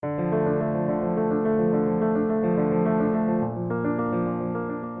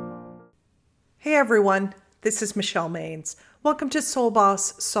Hey everyone, this is Michelle Maines. Welcome to Soul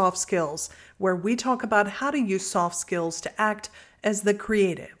Boss Soft Skills, where we talk about how to use soft skills to act as the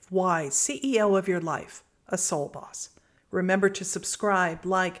creative, wise CEO of your life, a soul boss. Remember to subscribe,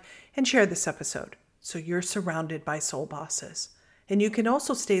 like, and share this episode so you're surrounded by soul bosses. And you can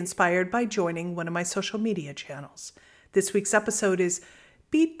also stay inspired by joining one of my social media channels. This week's episode is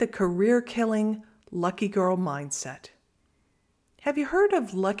Beat the Career-Killing Lucky Girl Mindset. Have you heard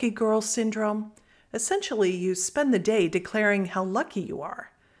of lucky girl syndrome? Essentially, you spend the day declaring how lucky you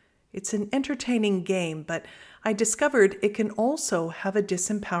are. It's an entertaining game, but I discovered it can also have a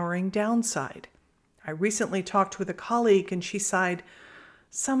disempowering downside. I recently talked with a colleague and she sighed,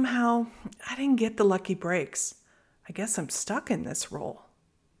 "Somehow, I didn't get the lucky breaks. I guess I'm stuck in this role."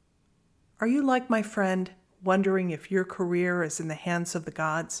 Are you like my friend, wondering if your career is in the hands of the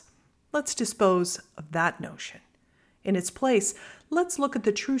gods? Let's dispose of that notion. In its place, let's look at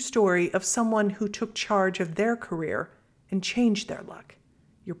the true story of someone who took charge of their career and changed their luck.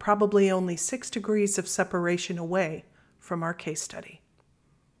 You're probably only 6 degrees of separation away from our case study.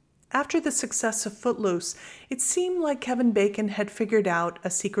 After the success of Footloose, it seemed like Kevin Bacon had figured out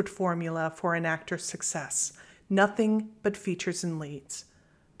a secret formula for an actor's success: nothing but features and leads.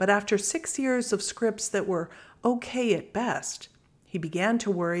 But after 6 years of scripts that were okay at best, he began to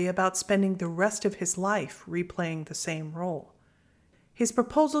worry about spending the rest of his life replaying the same role. His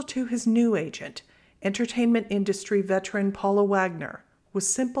proposal to his new agent, entertainment industry veteran Paula Wagner,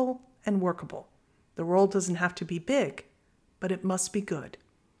 was simple and workable. The role doesn't have to be big, but it must be good.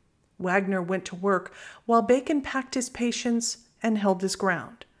 Wagner went to work while Bacon packed his patience and held his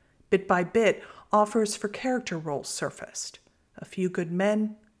ground. Bit by bit, offers for character roles surfaced. A Few Good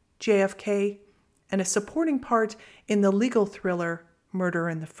Men, JFK, and a supporting part in the legal thriller Murder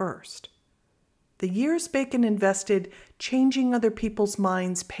in the First. The years Bacon invested changing other people's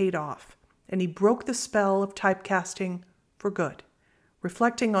minds paid off, and he broke the spell of typecasting for good.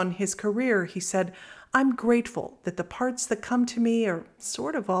 Reflecting on his career, he said, "I'm grateful that the parts that come to me are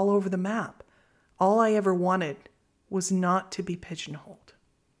sort of all over the map. All I ever wanted was not to be pigeonholed."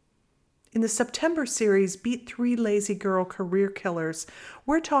 In the September series, Beat 3 Lazy Girl Career Killers,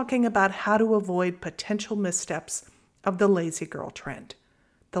 we're talking about how to avoid potential missteps of the lazy girl trend.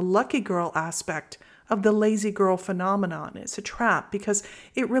 The lucky girl aspect of the lazy girl phenomenon is a trap because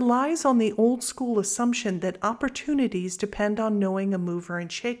it relies on the old school assumption that opportunities depend on knowing a mover and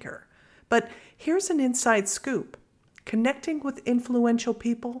shaker. But here's an inside scoop. Connecting with influential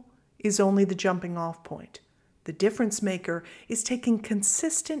people is only the jumping off point. The difference maker is taking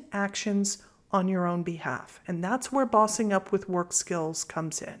consistent actions on your own behalf, and that's where bossing up with work skills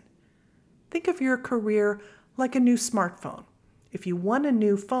comes in. Think of your career like a new smartphone. If you won a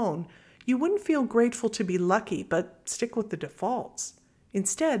new phone, you wouldn't feel grateful to be lucky, but stick with the defaults.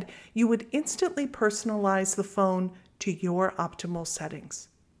 Instead, you would instantly personalize the phone to your optimal settings.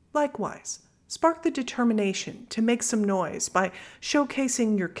 Likewise, spark the determination to make some noise by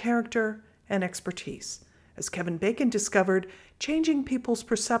showcasing your character and expertise. As Kevin Bacon discovered, changing people's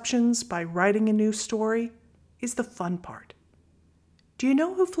perceptions by writing a new story is the fun part. Do you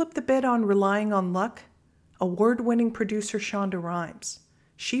know who flipped the bid on relying on luck? Award-winning producer Shonda Rhimes.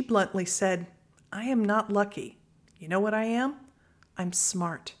 She bluntly said, "I am not lucky. You know what I am? I'm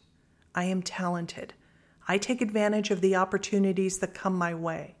smart. I am talented. I take advantage of the opportunities that come my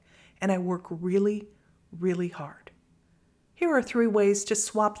way, and I work really, really hard." Here are 3 ways to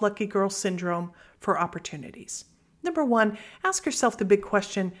swap lucky girl syndrome for opportunities. Number 1, ask yourself the big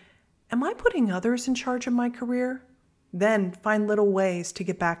question, am I putting others in charge of my career? Then find little ways to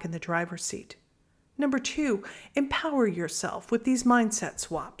get back in the driver's seat. Number 2, empower yourself with these mindset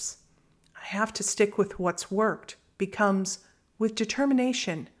swaps. I have to stick with what's worked becomes, with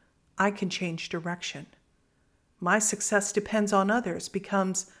determination, I can change direction. My success depends on others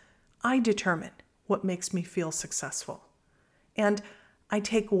becomes, I determine what makes me feel successful. And I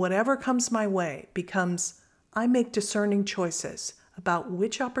take whatever comes my way becomes, I make discerning choices about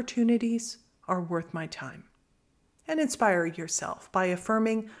which opportunities are worth my time. And inspire yourself by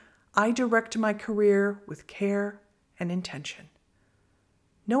affirming, I direct my career with care and intention.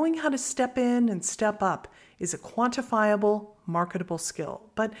 Knowing how to step in and step up is a quantifiable, marketable skill,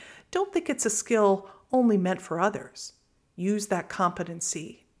 but don't think it's a skill only meant for others. Use that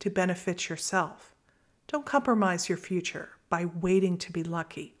competency to benefit yourself. Don't compromise your future by waiting to be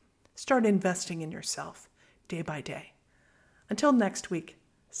lucky. Start investing in yourself day by day. Until next week,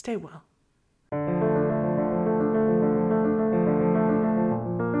 stay well.